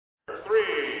3,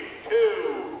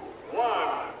 2, 1.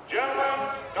 Gentlemen,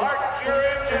 start your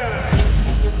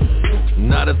engines.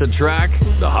 Not at the track?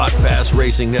 The Hot Pass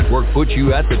Racing Network puts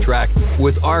you at the track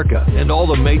with ARCA and all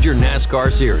the major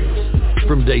NASCAR series.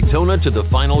 From Daytona to the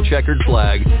final checkered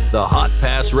flag, the Hot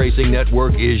Pass Racing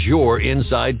Network is your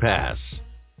inside pass.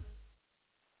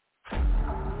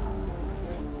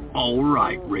 All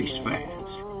right, race fans,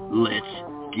 let's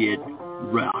get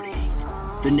rowdy.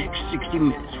 The next 60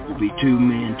 minutes will be two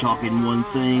men talking one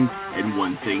thing and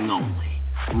one thing only,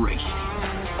 racing.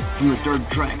 From the dirt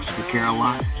tracks of the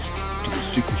Carolinas to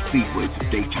the super speedways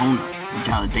of Daytona and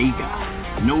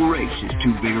Talladega, no race is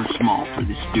too big or small for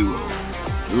this duo.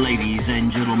 Ladies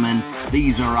and gentlemen,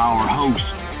 these are our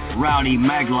hosts, Rowdy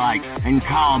Maglite and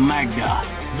Kyle Magda.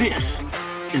 This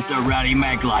is the Rowdy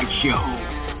Maglite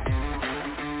Show.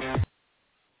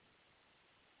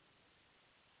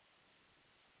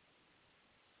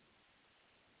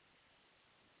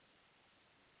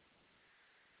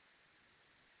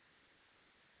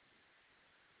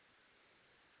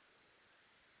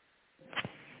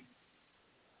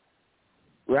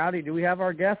 Rowdy, do we have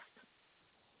our guest?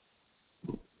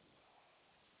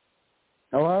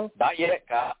 Hello? Not yet,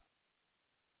 Kyle.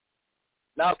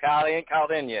 No, Kyle, he ain't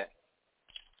called in yet.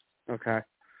 Okay.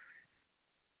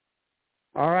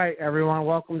 All right, everyone.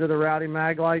 Welcome to the Rowdy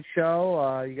Maglite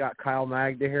Show. You got Kyle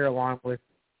Magda here along with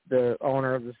the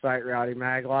owner of the site, Rowdy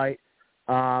Maglite.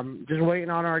 Just waiting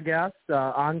on our guest,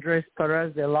 Andres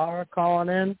Perez de Lara, calling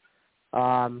in.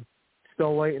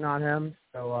 Still waiting on him,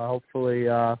 so hopefully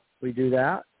we do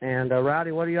that. And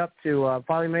Rowdy, what are you up to?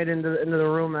 Finally made it into the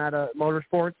room at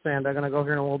Motorsports, and I'm going to go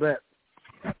here in a little bit.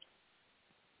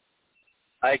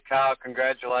 Hey, Kyle,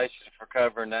 congratulations for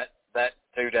covering that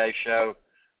 2-day show.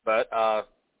 But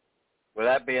with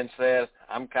that being said,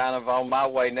 I'm kind of on my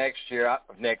way next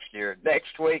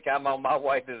week. I'm on my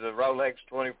way to the Rolex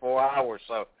 24 Hours,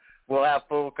 so we'll have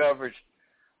full coverage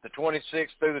the 26th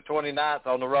through the 29th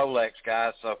on the Rolex,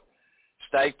 guys. So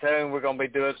stay tuned. We're going to be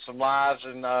doing some lives,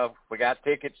 and we got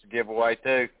tickets to give away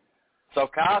too. So,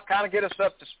 Kyle, kind of get us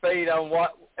up to speed on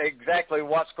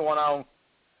what's going on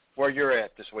where you're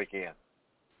at this weekend.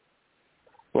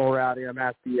 Well, Rowdy, I'm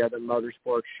at the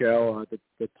Motorsports Show,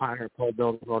 the Pioneer Pole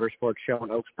Building Motorsports Show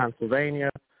in Oaks, Pennsylvania,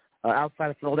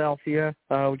 outside of Philadelphia.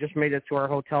 We just made it to our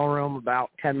hotel room about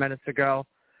 10 minutes ago.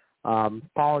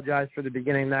 Apologize for the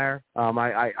beginning there.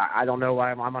 I don't know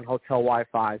why I'm on hotel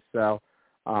Wi-Fi, so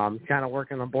kind of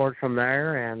working the board from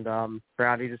there. And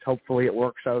Rowdy, just hopefully it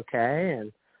works okay.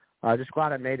 And just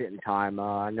glad I made it in time.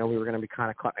 I know we were going to be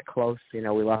kind of cutting it close. We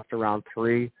left around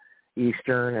 3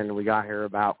 Eastern, and we got here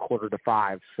about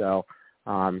 4:45. So,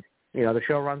 the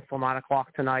show runs till 9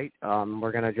 o'clock tonight.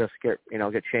 We're going to just get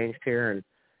changed here and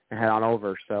head on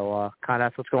over. So, kind of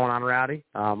that's what's going on, Rowdy.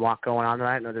 A lot going on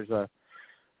tonight. I know there's a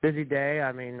busy day.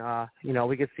 I mean,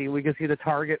 we could see the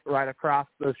target right across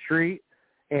the street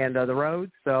and the road.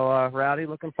 So, Rowdy,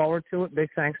 looking forward to it. Big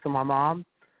thanks to my mom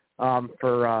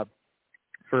for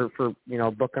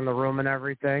booking the room and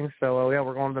everything. So, yeah,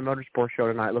 we're going to the Motorsports Show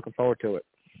tonight. Looking forward to it.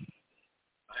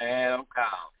 And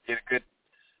Kyle, get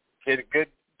a good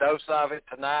dose of it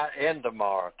tonight and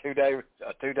tomorrow. A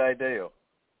 2-day deal.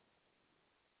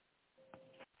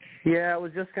 Yeah, it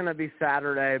was just going to be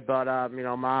Saturday, but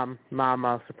Mom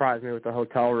surprised me with the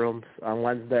hotel rooms on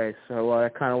Wednesday, so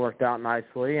it kind of worked out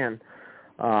nicely. And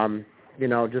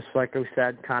just like we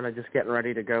said, kind of just getting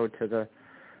ready to go to the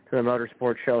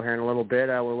Motorsports Show here in a little bit.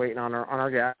 We're waiting on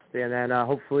our guest, and then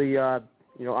hopefully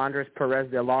Andres Perez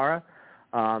de Lara.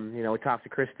 We talked to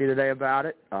Christy today about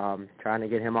it, trying to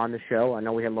get him on the show. I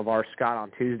know we had LeVar Scott on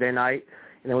Tuesday night,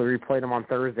 and then we replayed him on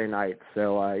Thursday night.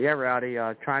 So, yeah, Rowdy,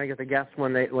 trying to get the guests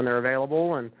when they're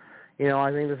available. And,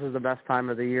 I think this is the best time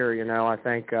of the year. I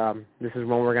think this is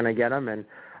when we're going to get them. And,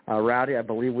 Rowdy, I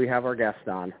believe we have our guest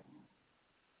on.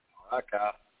 Okay.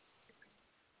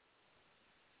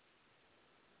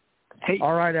 Hey.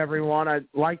 All right, everyone. I'd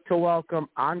like to welcome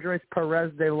Andres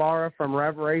Perez de Lara from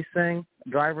Rev Racing,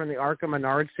 driver in the ARCA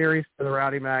Menard Series, to the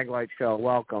Rowdy Maglite Show.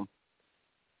 Welcome.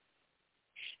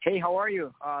 Hey, how are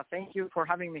you? Thank you for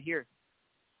having me here.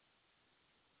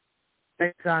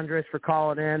 Thanks, Andres, for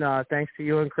calling in. Thanks to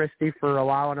you and Christy for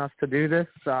allowing us to do this.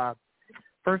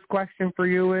 First question for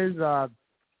you is,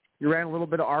 you ran a little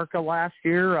bit of ARCA last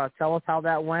year. Tell us how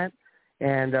that went.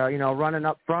 And, running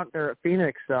up front there at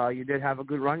Phoenix, you did have a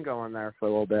good run going there for a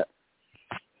little bit.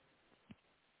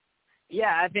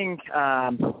 Yeah, I think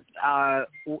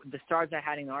the starts I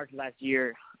had in ARCA last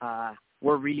year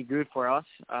were really good for us.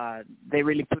 They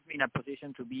really put me in a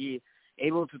position to be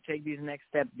able to take this next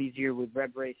step this year with Rev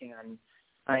Racing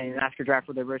an NASCAR driver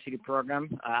for the diversity program.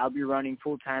 I'll be running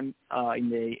full-time in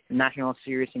the National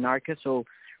Series in ARCA, so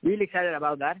really excited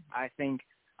about that. I think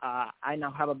I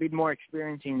now have a bit more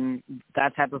experience in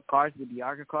that type of cars with the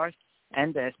ARCA cars,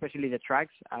 and especially the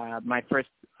tracks. My first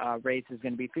race is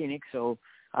going to be Phoenix, so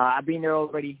I've been there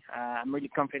already. I'm really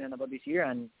confident about this year,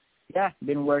 and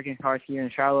been working hard here in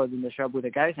Charlotte in the shop with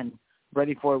the guys, and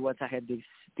ready for what's ahead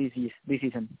this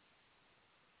season.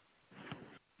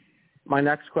 My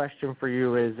next question for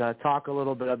you is talk a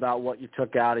little bit about what you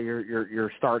took out of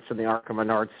your starts in the ARCA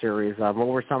Menard Series. What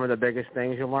were some of the biggest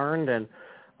things you learned? And,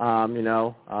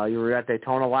 you were at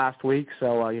Daytona last week,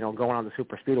 so, going on the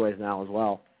super speedways now as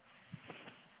well.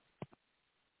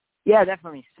 Yeah,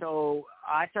 definitely. So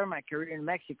I started my career in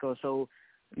Mexico, so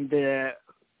the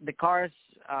cars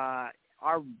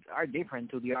are different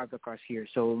to the ARCA cars here.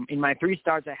 So in my 3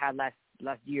 starts I had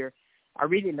last year, I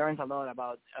really learned a lot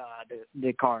about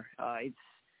the car.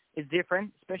 It's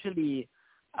different, especially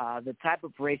the type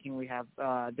of racing we have.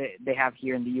 They have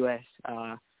here in the U.S.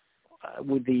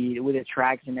 With the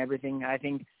tracks and everything. I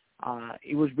think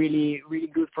it was really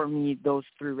good for me. Those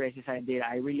 3 races I did,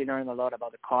 I really learned a lot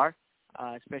about the car,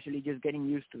 especially just getting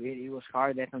used to it. It was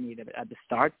hard definitely at the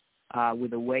start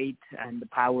with the weight and the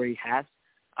power it has.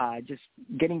 Just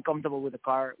getting comfortable with the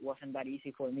car wasn't that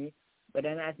easy for me. But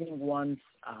then I think once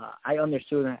I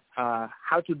understood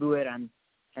how to do it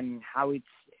and how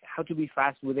to be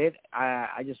fast with it,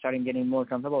 I just started getting more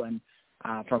comfortable. And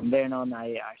from then on,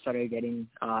 I started getting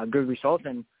good results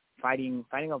and fighting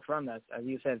up front. As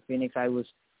you said, Phoenix,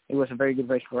 it was a very good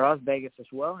race for us. Vegas as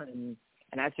well, and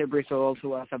I'd say Bristol also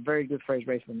was a very good first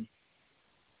race for me.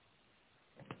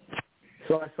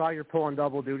 So I saw you're pulling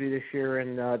double duty this year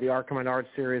in the ARCA Menard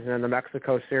Series and in the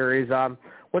Mexico Series.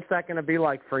 What's that going to be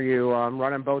like for you,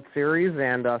 running both series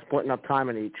and splitting up time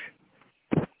in each?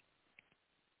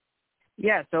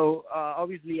 Yeah, so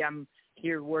obviously I'm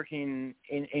here working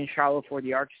in Charlotte for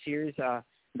the ARCA Series.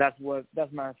 That's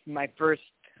my first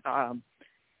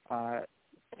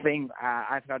thing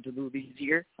I've got to do this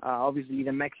year. Obviously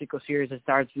the Mexico Series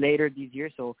starts later this year,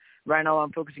 so right now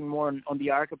I'm focusing more on the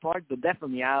ARCA part, but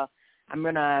definitely I'm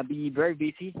going to be very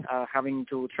busy, having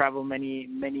to travel many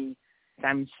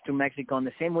times to Mexico on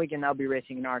the same weekend I'll be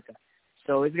racing in ARCA.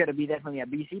 So it's going to be definitely a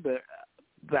busy, but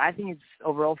I think it's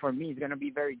overall for me, it's going to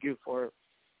be very good for,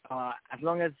 as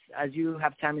long as you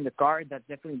have time in the car, that's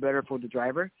definitely better for the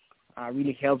driver.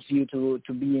 Really helps you to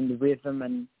be in the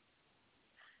rhythm.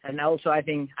 And also I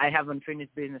think I have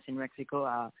unfinished business in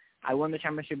Mexico. I won the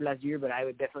championship last year, but I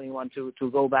would definitely want to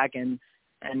go back and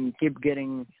keep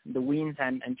getting the wins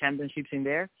and championships in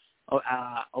there.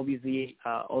 Obviously,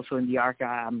 also in the ARCA,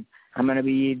 I'm going to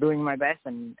be doing my best,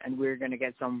 and we're going to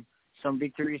get some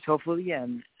victories, hopefully,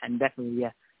 and definitely,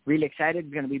 really excited.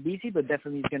 It's going to be busy, but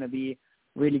definitely it's going to be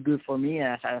really good for me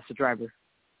as a driver.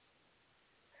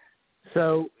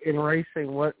 So in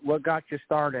racing, what got you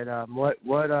started?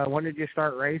 When did you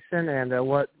start racing, and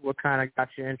what kind of got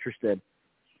you interested?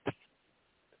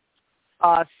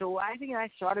 So I think I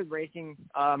started racing.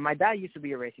 My dad used to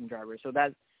be a racing driver, so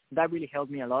that really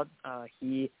helped me a lot.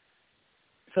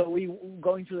 So we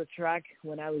going to the track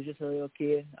when I was just a little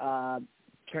kid,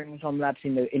 turning some laps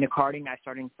in the karting. I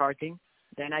started karting.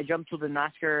 Then I jumped to the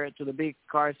NASCAR, to the big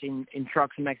cars in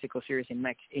Trucks Mexico Series in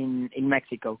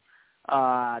Mexico.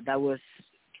 That was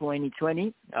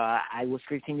 2020. I was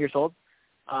 15 years old.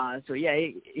 So yeah,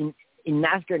 in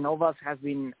NASCAR, Novas has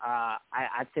been,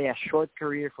 I'd say, a short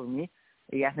career for me.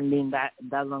 It hasn't been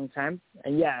that long time.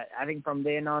 And yeah, I think from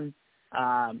then on,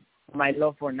 my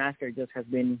love for NASCAR just has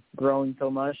been growing so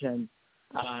much, and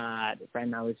right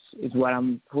now is what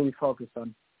I'm fully focused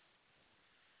on.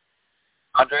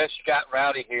 Andres, you got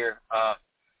Rowdy here.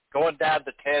 Going down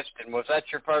the testing, was that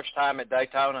your first time at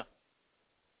Daytona?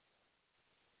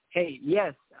 Hey,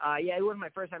 yes. Yeah, it was my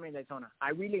first time in Daytona. I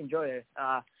really enjoyed it.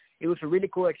 It was a really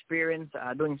cool experience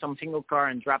doing some single car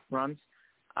and draft runs.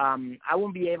 I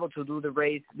won't be able to do the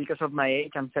race because of my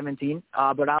age. I'm 17,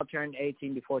 but I'll turn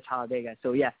 18 before Talladega.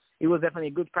 So, yeah, it was definitely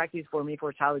a good practice for me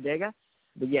for Talladega.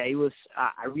 But, yeah, it was.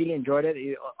 I really enjoyed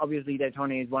it. Obviously,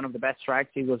 Daytona is one of the best tracks.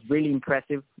 It was really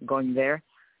impressive going there.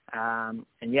 And,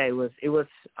 yeah, it was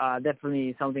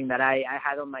definitely something that I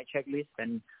had on my checklist.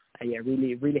 And, yeah,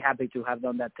 really, really happy to have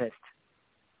done that test.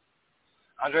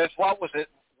 Andres, what was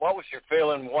your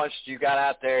feeling once you got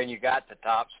out there and you got to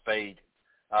top speed?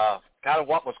 Kind of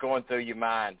what was going through your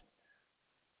mind?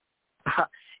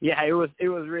 Yeah, it was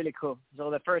really cool. So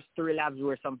the first 3 laps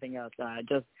were something else.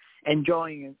 Just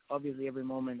enjoying, obviously, every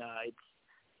moment. It's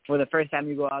for the first time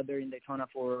you go out there in Daytona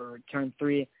for turn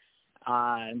 3.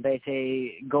 And they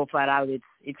say go flat out.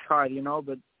 It's hard,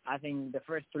 but I think the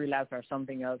first 3 laps are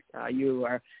something else. You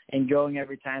are enjoying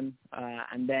every time.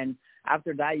 And then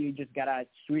after that, you just got to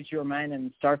switch your mind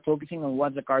and start focusing on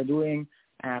what the car doing,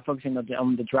 focusing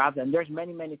on the draft. And there's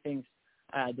many, many things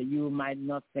that you might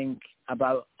not think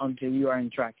about until you are in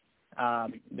track.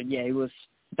 But, yeah,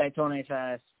 Daytona is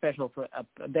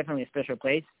definitely a special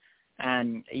place.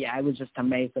 And, yeah, I was just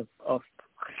amazed of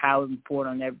how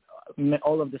important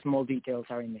all of the small details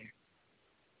are in there.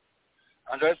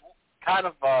 Andres, kind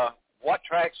of what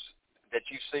tracks that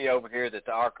you see over here that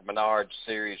the ARCA Menard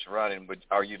series running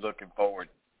are you looking forward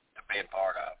to being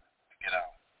part of?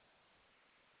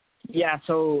 Yeah,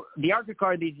 so the ARCA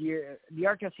car this year, the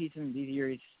ARCA season this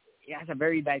year has a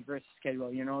very diverse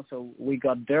schedule, So we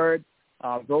got dirt,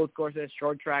 road courses,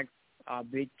 short tracks,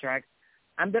 big tracks.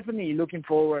 I'm definitely looking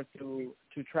forward to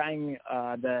trying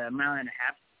the mile and a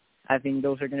half. I think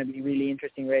those are going to be really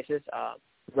interesting races.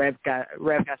 Rev has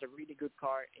a really good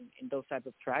car in those types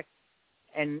of tracks.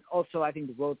 And also, I think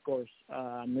the road course,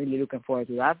 I'm really looking forward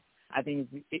to that. I think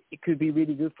it could be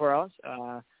really good for us.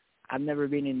 I've never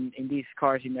been in these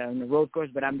cars in the road course,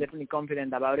 but I'm definitely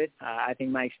confident about it. I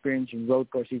think my experience in road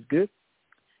course is good.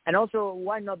 And also,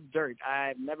 why not dirt?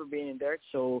 I've never been in dirt,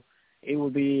 so it will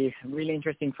be really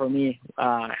interesting for me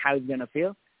how it's going to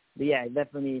feel. But, yeah,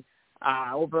 definitely,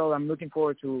 overall, I'm looking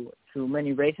forward to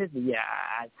many races. But, yeah,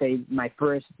 I'd say my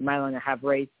first mile and a half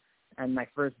race and my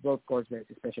first road course race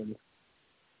especially.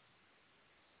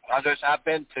 Andres, I've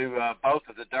been to both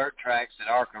of the dirt tracks that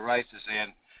ARCA races in.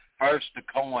 First, the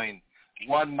Coin,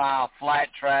 1 mile flat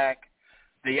track.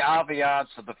 The ambiance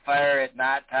of the fair at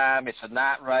nighttime, it's a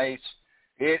night race.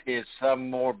 It is some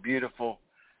more beautiful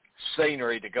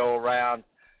scenery to go around.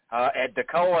 At the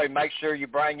Coy, make sure you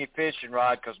bring your fishing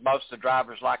rod because most of the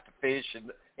drivers like to fish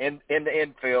in the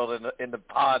infield, in the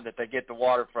pond that they get the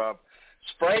water from.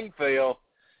 Springfield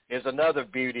is another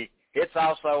beauty. It's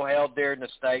also held during the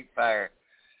state fair.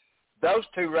 Those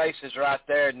 2 races right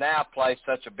there now play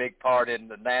such a big part in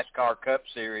the NASCAR Cup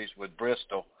Series with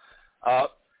Bristol.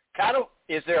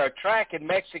 Is there a track in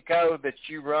Mexico that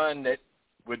you run that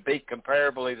would be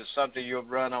comparably to something you'll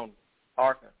run on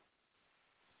ARCA?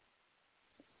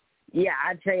 Yeah,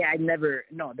 I'd say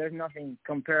there's nothing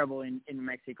comparable in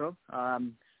Mexico.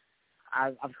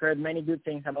 I've heard many good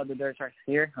things about the dirt tracks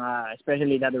here,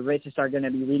 especially that the races are going to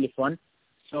be really fun.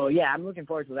 So, yeah, I'm looking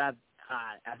forward to that.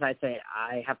 As I say,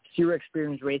 I have 0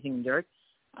 experience racing in dirt,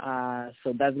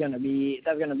 so that's gonna be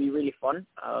really fun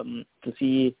to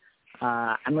see.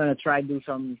 I'm gonna try to do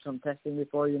some testing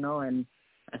before, and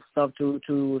stuff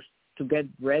to get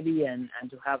ready and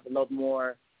to have a lot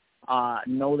more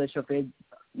knowledge of it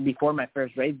before my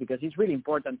first race because it's really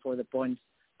important for the points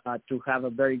to have a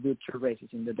very good 2 races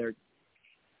in the dirt.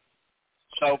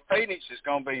 So Phoenix is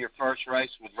going to be your first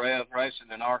race with Rev Racing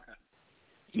and ARCA?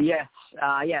 Yes.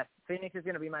 Phoenix is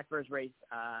going to be my first race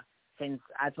since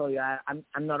I told you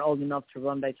I'm not old enough to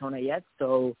run Daytona yet.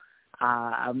 So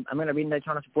I'm going to be in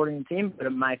Daytona supporting the team,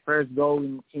 but my first goal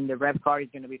in the Rev car is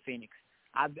going to be Phoenix.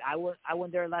 I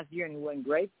went there last year and it went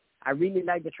great. I really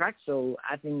like the track, so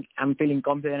I think I'm feeling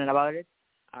confident about it.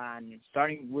 And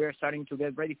we're starting to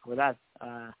get ready for that.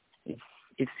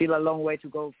 It's still a long way to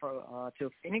go to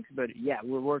Phoenix, but yeah,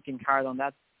 we're working hard on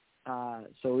that.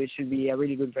 So it should be a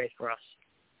really good race for us.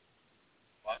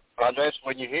 Andres,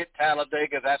 when you hit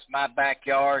Talladega, that's my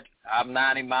backyard. I'm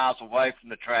 90 miles away from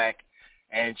the track,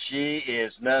 and she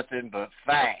is nothing but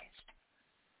fast.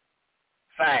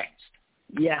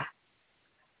 Yeah.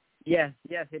 Yes,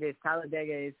 it is.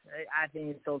 Talladega is, I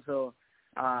think it's also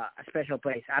a special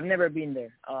place. I've never been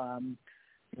there,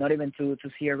 not even to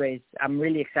see a race. I'm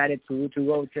really excited to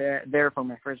go there for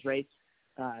my first race,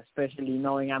 especially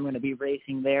knowing I'm going to be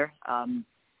racing there.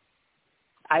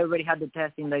 I already had the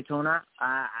test in Daytona.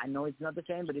 I know it's not the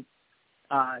same, but it's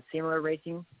similar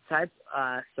racing type.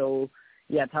 So,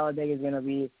 yeah, Talladega is going to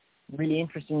be really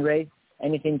interesting race.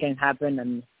 Anything can happen,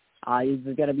 and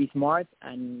it's going to be smart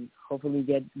and hopefully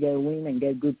get a win and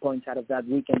get good points out of that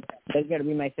weekend. That's going to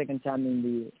be my second time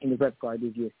in the Rev car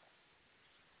this year.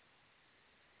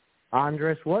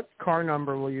 Andres, what car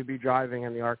number will you be driving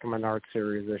in the ARCA Menard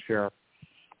Series this year?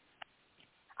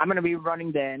 I'm going to be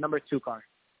running the number 2 car.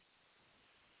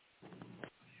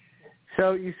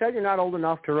 So you said you're not old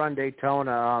enough to run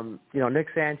Daytona. Nick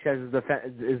Sanchez is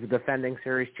the defending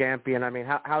series champion. I mean,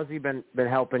 how's he been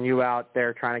helping you out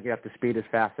there trying to get up to speed as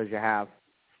fast as you have?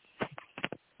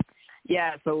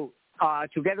 Yeah, so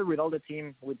together with all the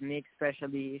team, with Nick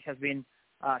especially, it has been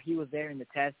he was there in the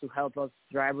test to help us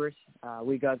drivers.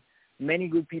 We got many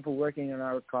good people working on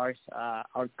our cars,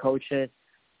 our coaches,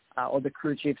 all the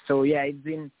crew chiefs. So, yeah, it's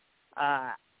been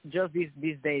just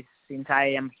these days since I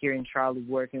am here in Charlotte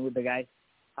working with the guys.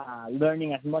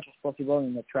 learning as much as possible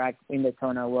in the track in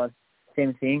Daytona was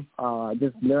same thing.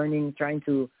 Just learning, trying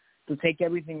to take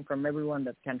everything from everyone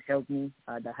that can help me,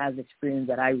 that has experience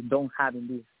that I don't have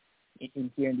in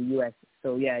here in the U.S.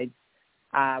 So yeah, it's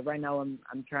right now I'm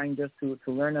trying just to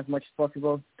learn as much as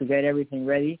possible to get everything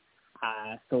ready.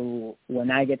 So when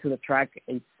I get to the track,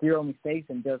 it's 0 mistakes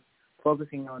and just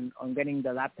focusing on getting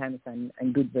the lap times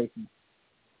and good racing.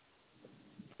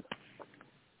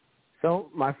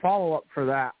 So my follow-up for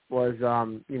that was,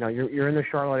 you're in the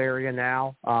Charlotte area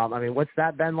now. What's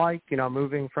that been like,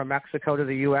 moving from Mexico to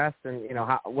the U.S. and,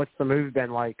 what's the move been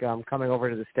like coming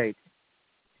over to the States?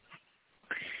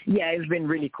 Yeah, it's been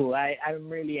really cool. I'm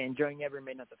really enjoying every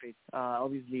minute of it.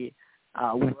 Obviously,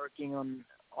 working on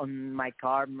my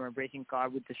car, my racing car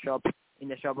with in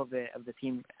the shop of the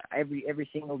team. Every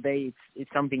single day,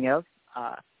 it's something else.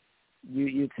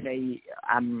 You'd say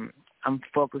I'm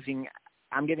focusing.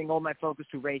 I'm giving all my focus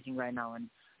to racing right now,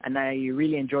 and I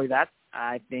really enjoy that.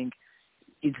 I think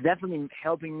it's definitely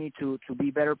helping me to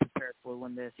be better prepared for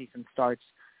when the season starts.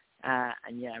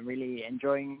 And yeah, I'm really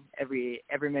enjoying every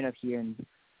minute here and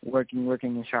working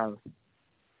in Charlotte.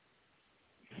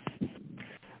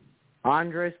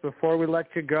 Andres, before we let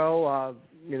you go,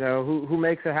 who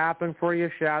makes it happen for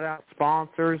you? Shout out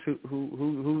sponsors.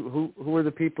 Who are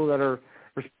the people that are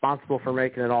responsible for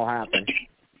making it all happen?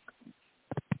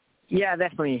 Yeah,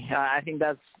 definitely. I think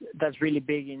that's really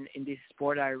big in this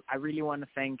sport. I really want to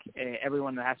thank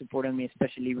everyone that has supported me,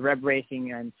 especially Rev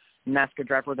Racing and NASCAR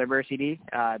Drive for Diversity,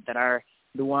 that are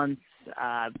the ones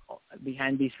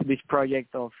behind this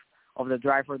project of the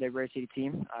Drive for Diversity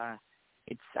team.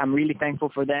 I'm really thankful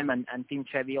for them and Team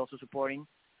Chevy also supporting.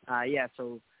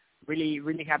 So really,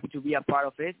 really happy to be a part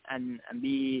of it and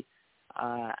be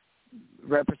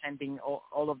representing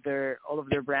all of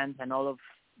their brands and all of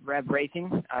Rev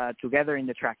Racing together in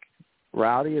the track.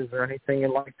 Rowdy, is there anything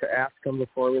you'd like to ask them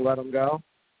before we let them go?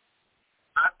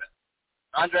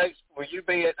 Andres, will you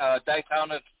be at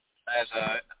Daytona as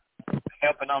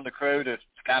helping on the crew to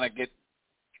kind of get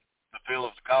the feel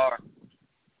of the car?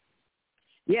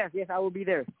 Yes, I will be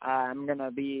there. I'm going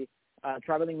to be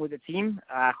traveling with the team,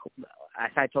 as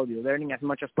I told you, learning as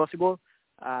much as possible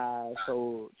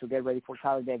so to get ready for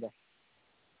Talladega.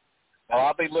 Well,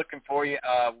 I'll be looking for you.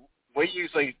 We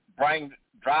usually bring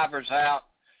drivers out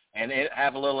and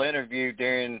have a little interview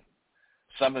during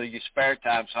some of your spare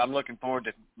time, so I'm looking forward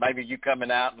to maybe you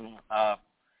coming out and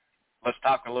let's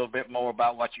talk a little bit more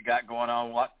about what you got going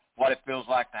on, what it feels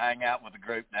like to hang out with the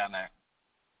group down there.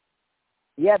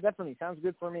 Yeah, definitely. Sounds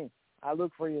good for me. I'll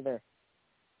look for you there.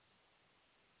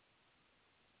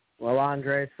 Well,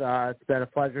 Andres, it's been a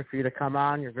pleasure for you to come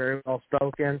on. You're very well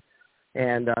spoken.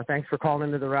 And thanks for calling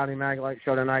into the Rowdy Maglite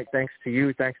Show tonight. Thanks to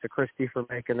you. Thanks to Christy for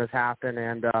making this happen.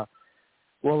 And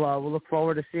we'll look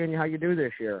forward to seeing how you do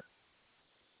this year.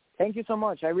 Thank you so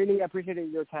much. I really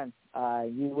appreciated your time.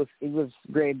 It was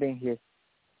great being here.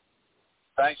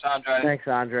 Thanks, Andres. Thanks,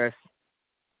 Andres.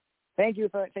 Thank you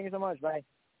so much. Bye.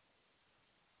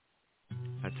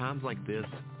 At times like this,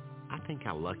 I think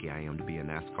how lucky I am to be a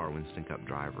NASCAR Winston Cup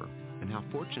driver and how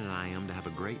fortunate I am to have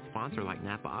a great sponsor like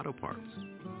Napa Auto Parts,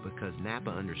 because Napa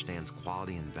understands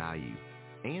quality and value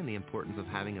and the importance of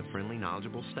having a friendly,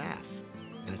 knowledgeable staff.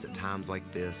 And it's at times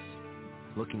like this,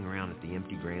 looking around at the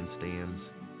empty grandstands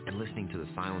and listening to the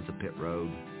silence of pit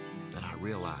road, that I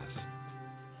realize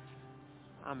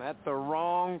I'm at the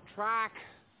wrong track.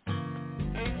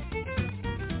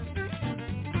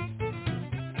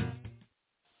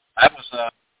 That was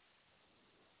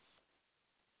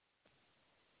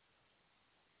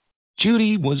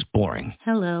Judy was boring.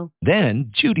 Hello.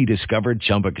 Then Judy discovered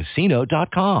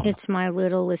ChumbaCasino.com. It's my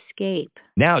little escape.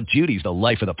 Now Judy's the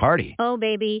life of the party. Oh,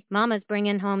 baby, mama's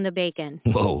bringing home the bacon.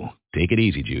 Whoa, take it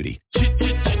easy, Judy.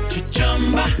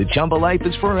 The Chumba life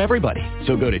is for everybody.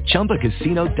 So go to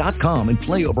ChumbaCasino.com and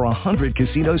play over 100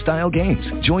 casino-style games.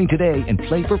 Join today and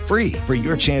play for free for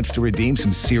your chance to redeem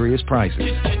some serious prizes.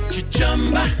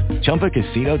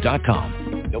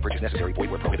 ChumbaCasino.com. No purchase necessary. Void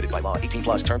where prohibited by law. 18+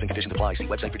 terms and conditions apply. See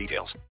website for details.